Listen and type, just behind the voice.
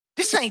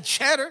This ain't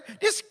cheddar,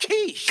 this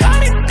quiche.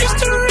 Got it,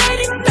 Mr.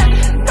 Ready back.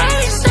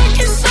 30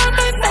 seconds on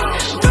my back.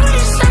 30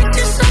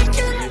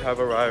 seconds. We have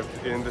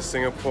arrived in the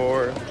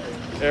Singapore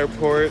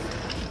airport,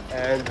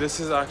 and this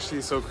is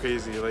actually so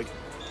crazy. Like,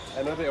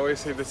 I know they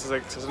always say this is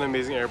like such an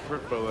amazing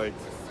airport, but like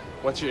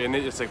once you're in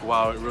it, it's like,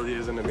 wow, it really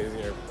is an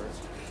amazing airport.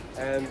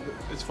 And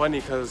it's funny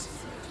because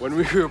when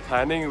we were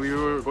planning, we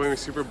were going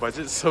super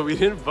budget, so we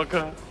didn't book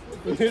a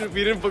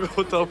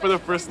hotel for the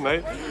first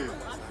night.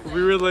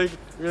 We were like,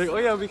 oh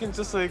yeah, we can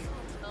just like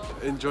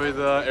enjoy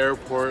the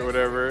airport,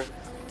 whatever.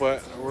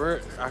 But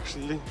we're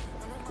actually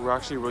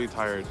really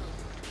tired.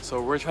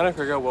 So we're trying to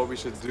figure out what we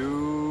should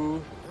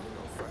do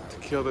to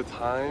kill the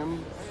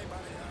time.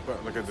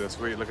 But look at this,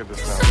 wait, look at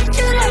this now.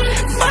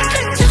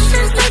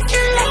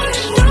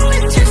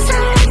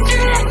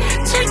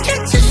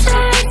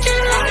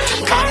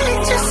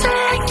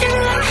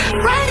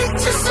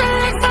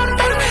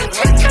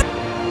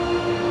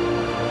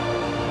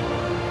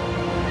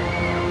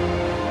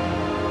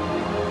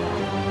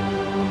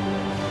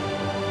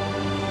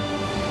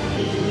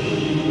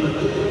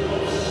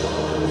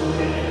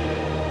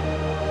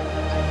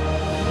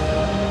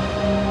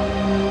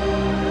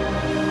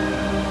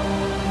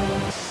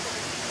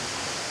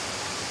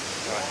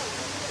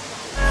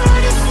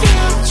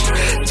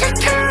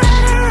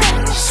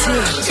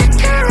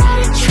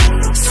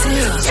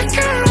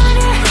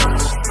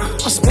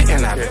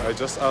 I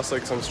just asked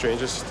like some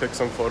strangers to take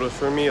some photos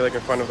for me, like in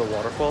front of the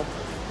waterfall,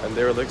 and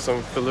they were like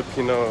some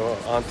Filipino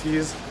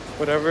aunties,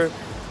 whatever.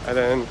 And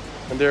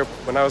then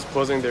when I was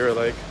posing, they were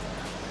like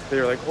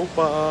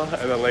Oppa,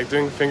 and then like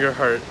doing finger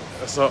heart.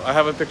 So I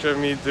have a picture of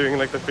me doing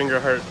like the finger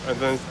heart, and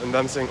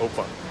then saying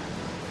Oppa.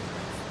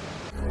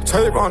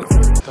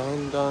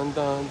 Dun dun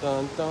dun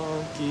dun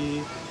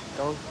donkey,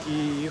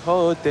 donkey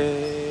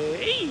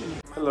Quixote.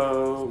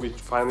 Hello, we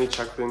finally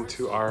checked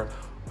into our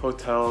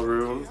hotel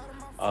room.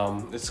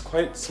 It's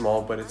quite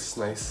small, but it's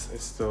nice.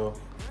 It's still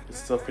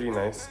pretty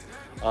nice.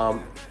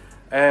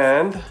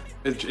 And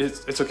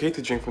it's okay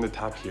to drink from the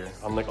tap here,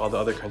 unlike all the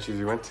other countries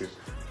we went to.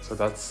 So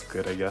that's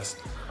good, I guess.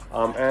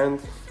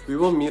 And we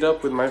will meet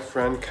up with my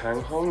friend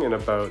Kang Hong in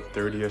about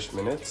 30-ish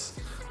minutes.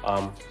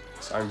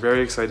 So I'm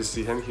very excited to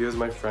see him. He was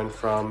my friend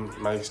from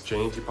my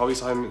exchange. You probably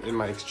saw him in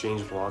my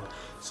exchange vlog.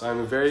 So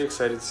I'm very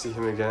excited to see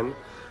him again.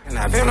 And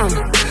I've been on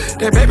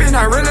that baby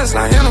not real, it's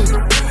not him.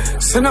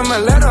 Send him a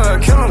letter,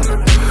 kill him.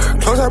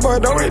 Close that boy,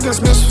 don't wait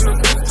dismissal.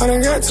 I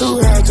done got too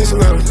high, just a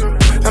little.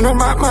 I know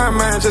my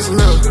mind, just a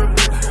little.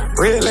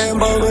 Red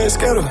Lambo, red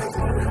Skittle.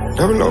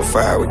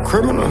 005 with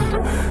criminal.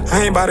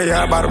 I ain't about to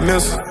y'all, about to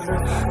miss.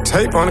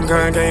 Tape on the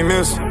gun, can't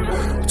miss.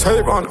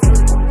 Tape on it.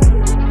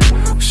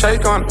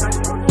 Shake on it.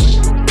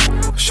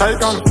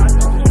 Shake on it.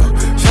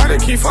 Shawty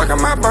keep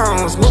fucking my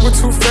bones. Moving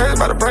too fast,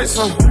 about to break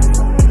something.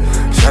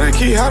 Shawty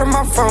keep out of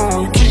my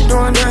phone. You keep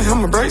doing that,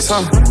 I'ma break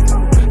something.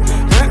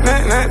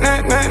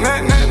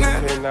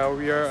 Okay, now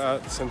we are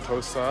at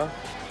Sentosa,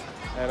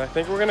 and I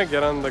think we're gonna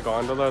get on the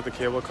gondola, the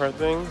cable car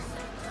thing,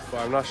 but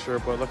I'm not sure.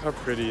 But look how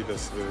pretty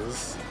this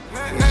is.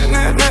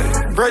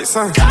 Break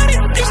something.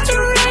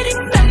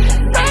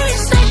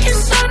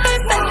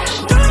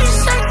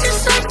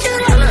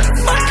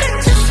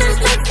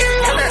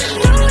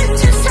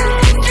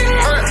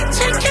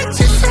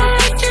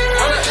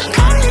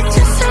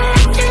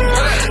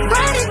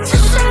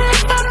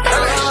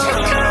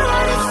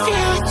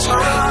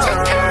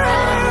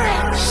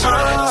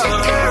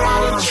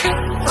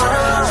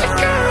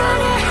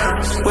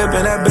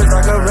 That bitch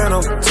like a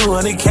rental,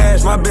 200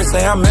 cash, my bitch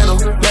say I'm mental,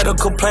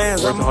 medical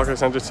plans. We're at the hawker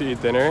center to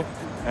eat dinner,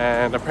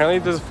 and apparently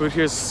this food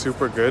here is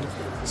super good.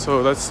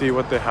 So let's see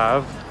what they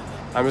have.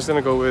 I'm just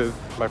gonna go with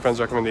my friend's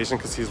recommendation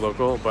because he's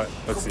local, but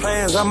let's see.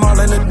 Plans, I'm all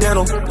in the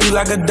dental. You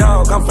like a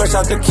dog, I'm fresh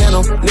out the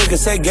kennel. Niggas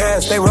say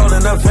gas, they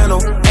rolling up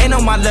fennel. Ain't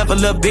on my level,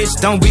 little bitch,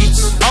 don't reach.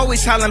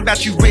 Always hollering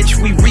about you rich,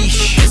 we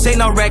reach. This ain't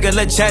no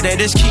regular cheddar,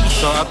 this quiche.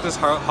 So at this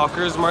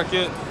hawker's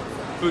market,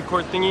 food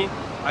court thingy,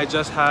 I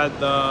just had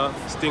the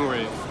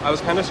stingray. I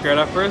was kind of scared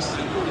at first,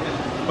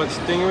 but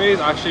stingray is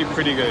actually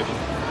pretty good.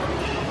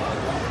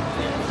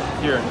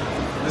 Here,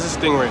 this is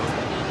stingray.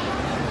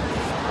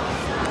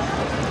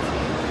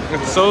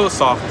 It's so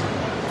soft,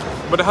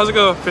 but it has like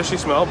a fishy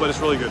smell, but it's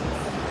really good.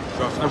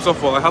 Gosh, I'm so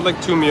full. I had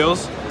like 2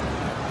 meals,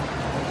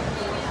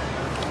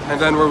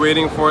 and then we're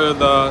waiting for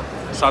the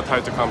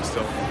satay to come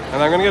still.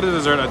 And I'm gonna get a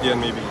dessert at the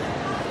end maybe.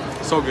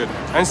 So good,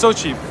 and so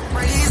cheap.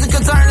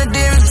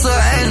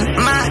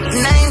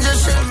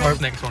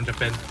 Next from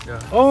Japan.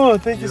 Yeah. Oh,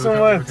 thank you so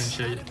much. We can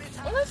share it.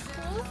 Oh, that's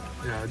cool.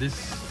 Yeah, this.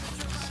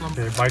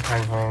 Okay, bye,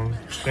 Kang Hong.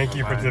 Thank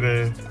you for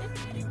today.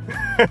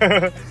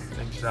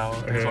 Thanks, Zhao.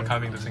 Thanks for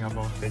coming to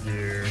Singapore. Thank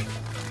you.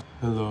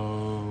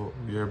 Hello,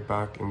 we are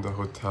back in the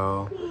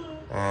hotel,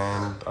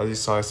 and as you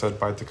saw, I said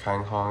bye to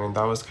Kang Hong, and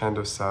that was kind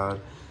of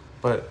sad,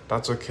 but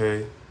that's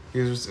okay.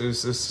 It was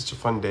such a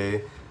fun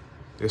day.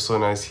 It was so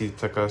nice. He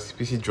took us,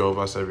 he drove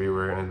us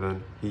everywhere, and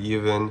then he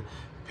even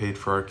paid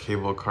for our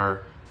cable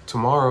car.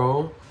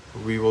 Tomorrow,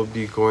 we will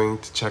be going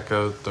to check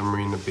out the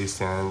Marina Bay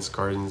Sands,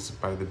 Gardens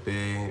by the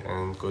Bay,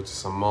 and go to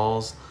some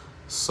malls.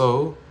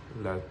 So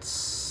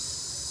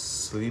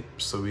let's sleep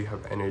so we have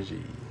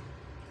energy.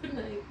 Good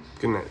night.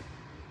 Good night.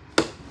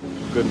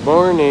 Good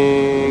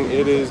morning.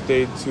 It is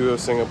day 2 of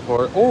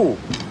Singapore. Oh,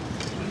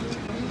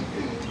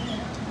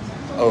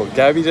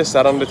 Gabby just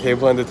sat on the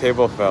table and the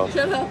table fell.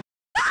 Shut up.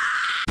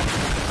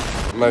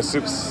 My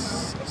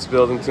soup's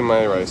spilled into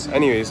my rice.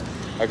 Anyways,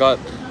 I got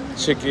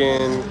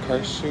chicken,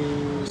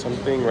 cashew,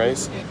 something,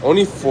 rice.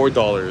 Only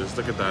 $4.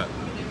 Look at that.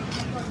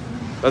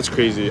 That's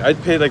crazy. I'd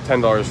pay like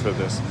 $10 for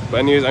this. But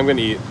anyways, I'm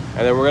gonna eat.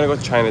 And then we're gonna go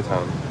to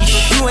Chinatown.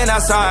 You went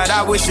outside,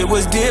 I wish it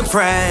was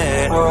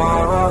different.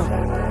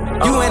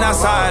 You went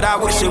outside, I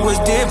wish it was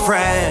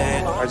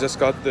different. I just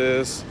got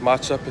this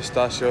matcha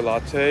pistachio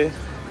latte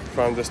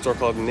from the store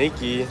called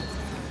Nike.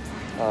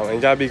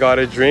 And Gabby got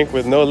a drink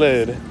with no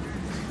lid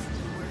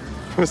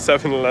from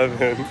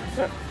 7-Eleven.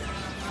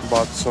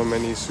 Bought so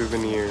many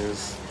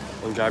souvenirs.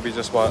 And Gabby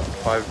just bought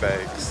 5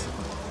 bags.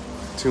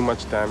 Too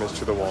much damage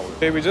to the wallet.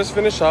 Okay, we just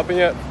finished shopping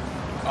at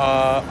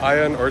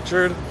Ion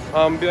Orchard.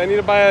 I need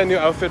to buy a new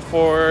outfit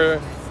for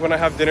when I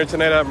have dinner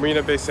tonight at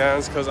Marina Bay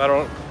Sands because I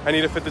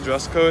need to fit the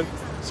dress code.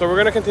 So we're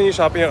gonna continue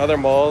shopping at other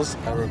malls.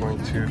 Now we're going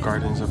to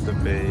Gardens of the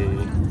Bay.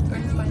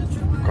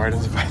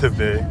 Gardens by the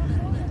Bay.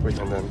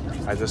 And then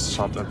I just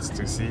shopped at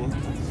Stussy.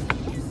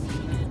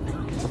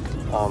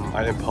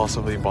 I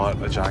impulsively bought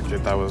a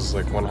jacket that was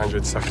like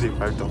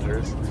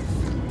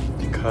 $175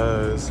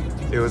 because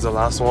it was the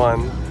last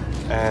one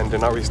and they're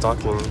not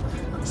restocking.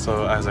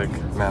 So I was like,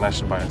 man, I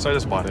should buy it. So I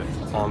just bought it.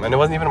 And it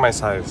wasn't even my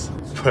size,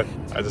 but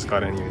I just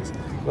got it anyways.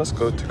 Let's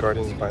go to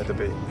Gardens by the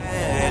Bay.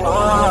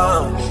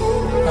 I'm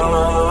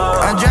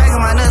dragging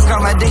my nuts,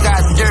 got my dick out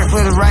the dirt,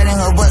 put it right in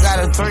her butt, got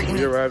a twerk.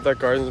 We arrived at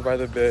Gardens by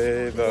the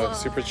Bay, the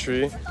super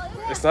tree.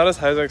 It's not as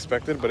high as I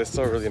expected, but it's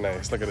still really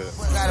nice. Look at it.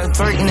 Got a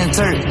twerking and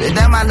turk. If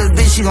that my little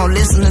bitch, she gon'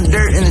 listen to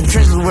dirt in the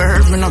trenches where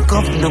her been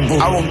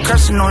uncomfortable. I was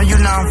crushing on you,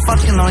 now I'm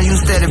fucking on you,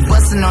 steady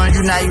busting on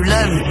you, now you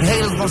love me.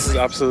 Haters gon' This is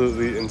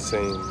absolutely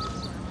insane.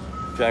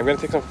 Okay, I'm gonna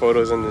take some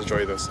photos and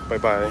enjoy this. Bye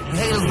bye.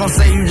 Haters gon'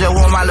 say you just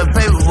want my little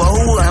paper, but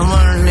who I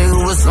want a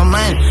nigga with some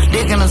money?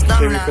 Dick in the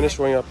stomach. Okay, we finished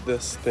rolling up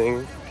this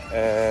thing,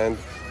 and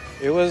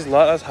it was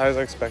not as high as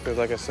I expected,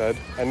 like I said,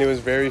 and it was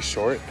very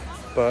short,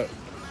 but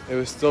it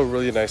was still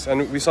really nice.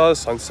 And we saw the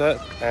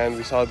sunset, and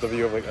we saw the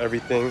view of like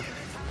everything,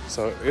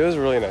 so it was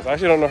really nice. I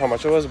actually don't know how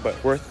much it was, but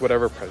worth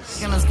whatever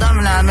price. Okay,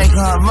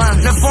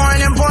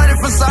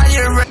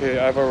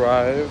 I've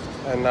arrived,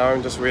 and now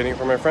I'm just waiting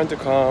for my friend to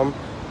come.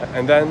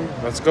 And then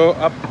let's go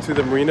up to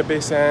the Marina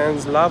Bay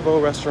Sands Lavo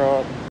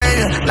restaurant.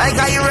 Like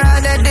how you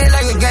ride that dick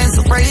like a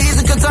gangster spray.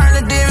 Easy could turn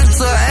the demon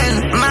to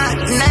an my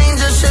name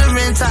just should have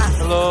been time.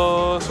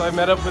 Hello, so I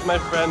met up with my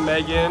friend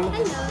Megan.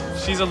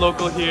 She's a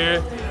local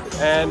here,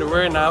 and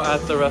we're now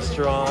at the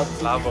restaurant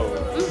Lavo.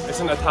 It's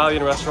an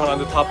Italian restaurant on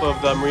the top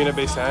of the Marina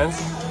Bay Sands.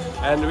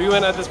 And we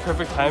went at this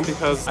perfect time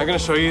because I'm gonna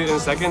show you in a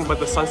second, but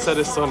the sunset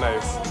is so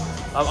nice.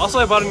 Also,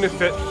 I bought a new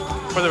fit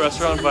for the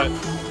restaurant, but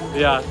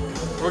yeah.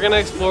 We're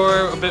gonna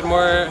explore a bit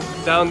more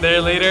down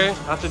there later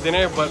after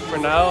dinner, but for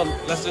now,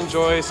 let's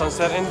enjoy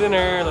sunset and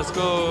dinner. Let's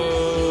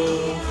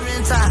go.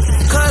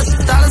 Cause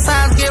dollar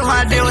signs get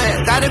my deal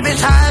with. Got a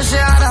bitch high shit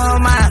out of her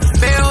mind.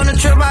 Been on the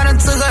trip out and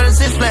took her to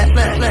 6 flat.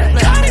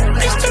 Got it,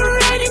 Mr.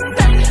 Ready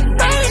back.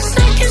 Ready,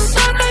 second,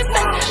 summer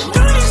back.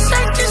 Do this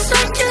like this,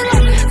 like you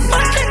like.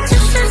 Fuck it,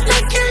 just as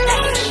like you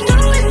like. Do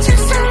it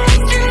just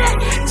like you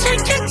like.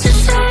 Take it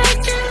just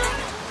like you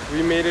like.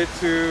 We made it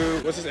to,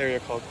 what's this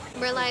area called?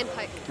 Merlion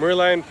Park.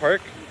 Merlion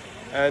Park,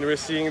 and we're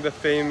seeing the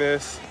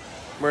famous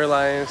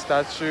Merlion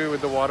statue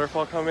with the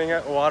waterfall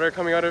water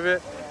coming out of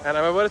it. And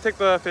I'm about to take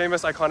the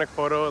famous iconic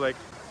photo, like,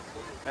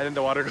 and then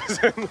the water goes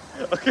in.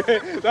 Okay,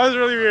 that was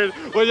really weird.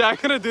 But yeah, I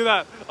couldn't do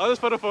that. I'll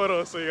just put a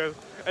photo so you guys.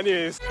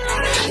 Anyways.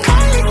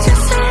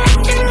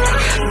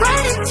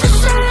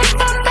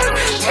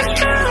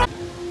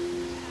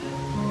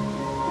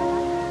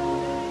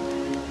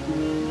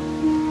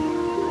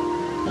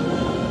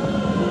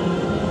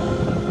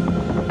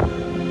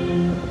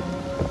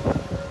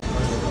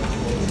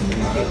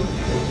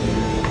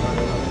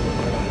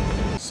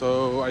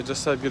 So I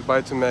just said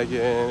goodbye to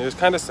Megan. It was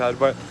kind of sad,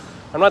 but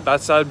I'm not that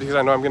sad because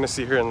I know I'm gonna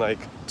see her in like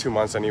 2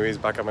 months anyways,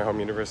 back at my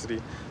home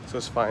university. So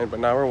it's fine. But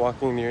now we're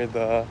walking near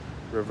the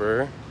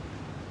river.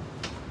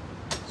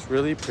 It's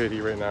really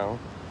pretty right now.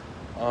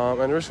 And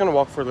we're just gonna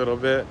walk for a little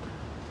bit.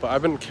 But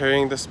I've been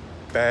carrying this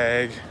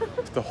bag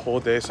the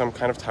whole day, so I'm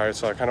kind of tired.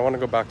 So I kind of want to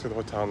go back to the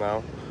hotel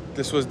now.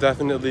 This was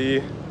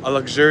definitely a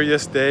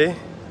luxurious day.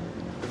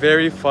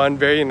 Very fun,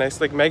 very nice.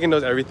 Like Megan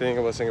knows everything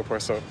about Singapore,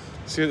 so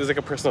she is like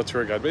a personal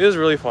tour guide, but it was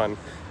really fun.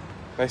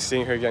 Nice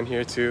seeing her again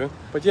here too.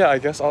 But yeah, I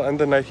guess I'll end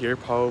the night here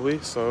probably.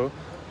 So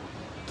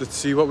let's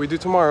see what we do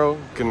tomorrow.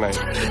 Good night.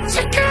 Good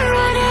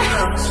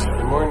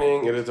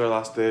morning. It is our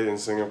last day in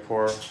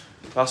Singapore.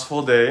 Last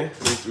full day.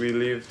 We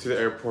leave to the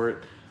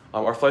airport.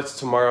 Our flight's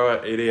tomorrow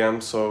at 8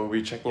 AM, so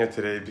we're checking out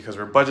today because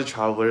we're budget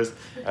travelers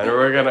and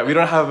we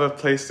don't have a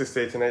place to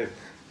stay tonight.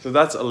 So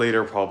that's a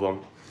later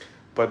problem.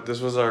 But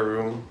this was our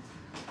room.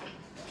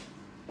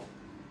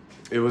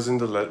 It was in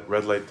the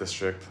red light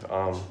district,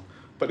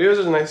 but it was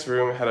a nice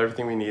room. It had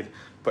everything we need.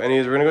 But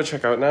anyways, we're gonna go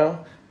check out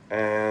now,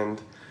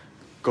 and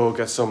go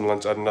get some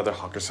lunch at another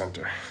hawker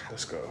center.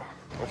 Let's go.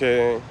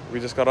 Okay, we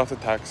just got off the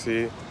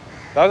taxi.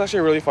 That was actually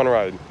a really fun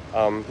ride.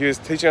 He was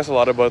teaching us a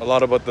lot about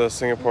the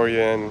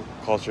Singaporean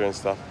culture and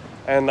stuff.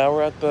 And now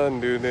we're at the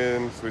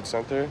Newton Food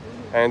Center,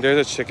 and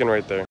there's a chicken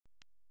right there.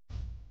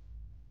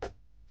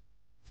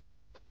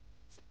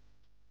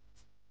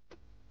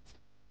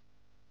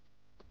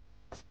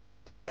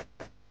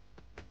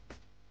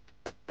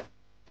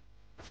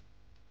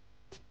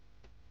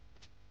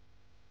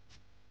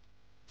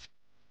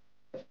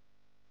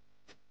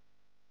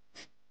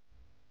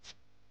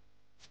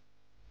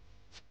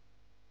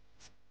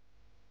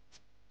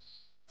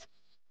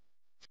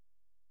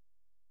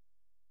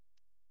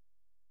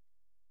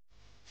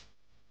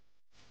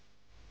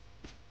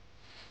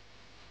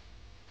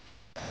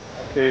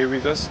 Okay,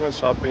 we just went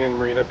shopping in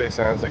Marina Bay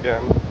Sands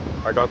again.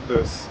 I got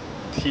this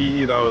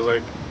tea that was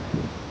like,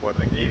 what,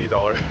 like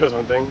 $80 or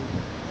something.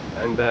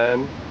 And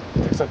then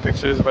took some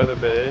pictures by the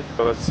bay.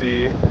 So let's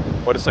see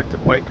what it's like to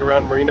bike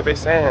around Marina Bay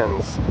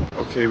Sands.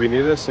 Okay, we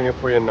needed a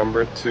Singaporean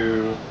number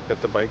to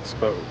get the bikes,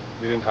 but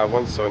we didn't have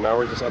one, so now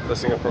we're just at the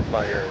Singapore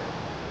Flyer.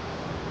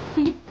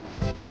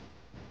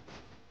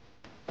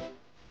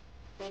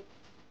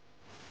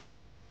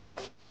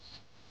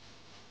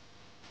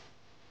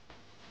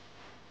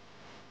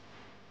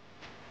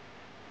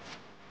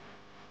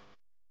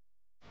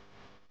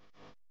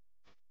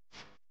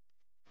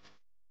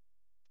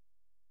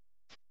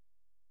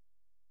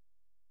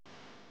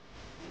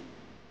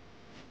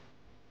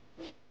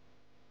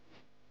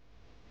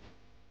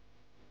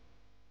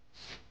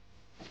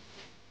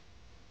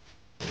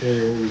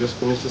 Okay, we just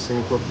finished the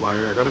Singapore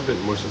Flyer. I got a bit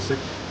motion sick,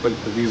 but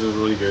the views are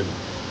really good.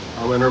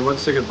 And we're about to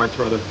say goodbye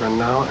to our other friend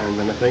now, and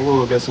then I think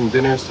we'll get some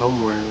dinner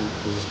somewhere.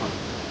 It's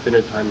just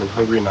dinner time and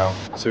hungry now.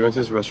 So we went to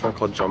this restaurant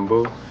called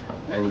Jumbo,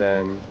 and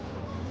then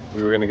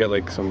we were gonna get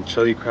like some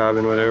chili crab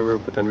and whatever,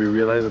 but then we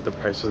realized that the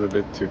price was a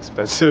bit too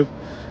expensive.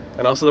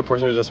 And also the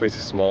portion was just way too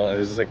small, and it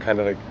was just like kind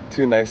of like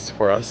too nice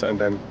for us. And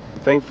then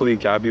thankfully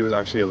Gabby was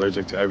actually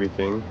allergic to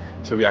everything,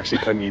 so we actually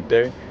couldn't eat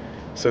there.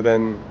 So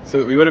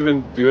we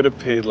would have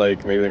paid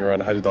like maybe like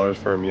around $100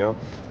 for a meal.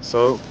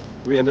 So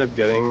we ended up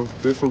getting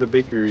food from the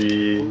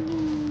bakery,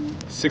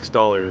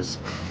 $6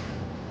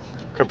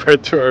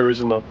 compared to our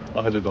original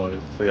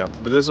 $100. So yeah,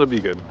 but this will be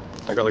good.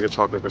 I got like a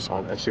chocolate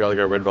croissant, and she got like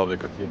a red velvet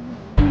cookie.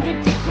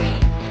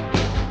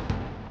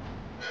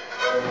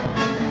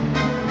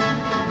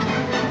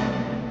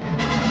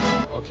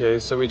 Okay,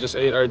 so we just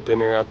ate our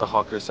dinner at the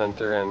hawker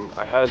center, and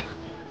I had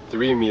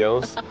 3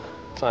 meals,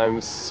 so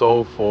I'm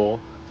so full.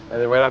 And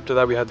then right after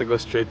that we had to go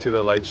straight to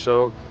the light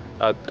show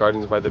at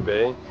Gardens by the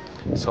Bay.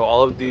 So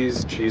all of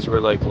these trees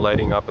were like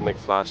lighting up and like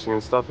flashing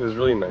and stuff. It was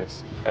really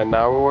nice. And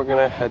now we're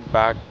gonna head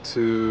back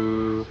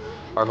to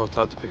our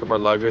hotel to pick up our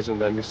luggage, and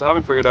then we still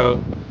haven't figured out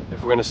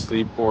if we're gonna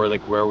sleep or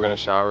like where we're gonna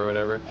shower or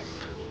whatever.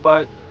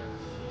 But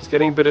it's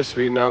getting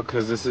bittersweet now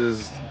because this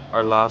is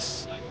our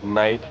last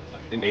night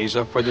in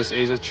Asia for this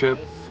Asia trip,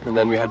 and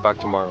then we head back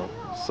tomorrow.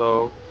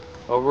 So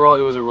overall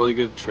it was a really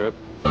good trip.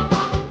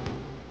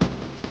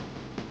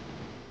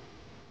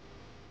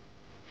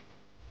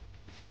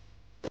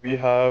 We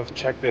have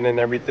checked in and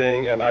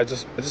everything, and I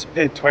just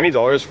paid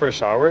 $20 for a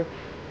shower,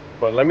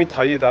 but let me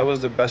tell you, that was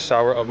the best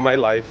shower of my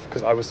life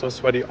because I was so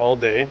sweaty all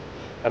day,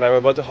 and I'm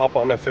about to hop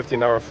on a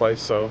 15-hour flight,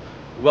 so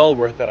well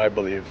worth it, I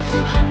believe.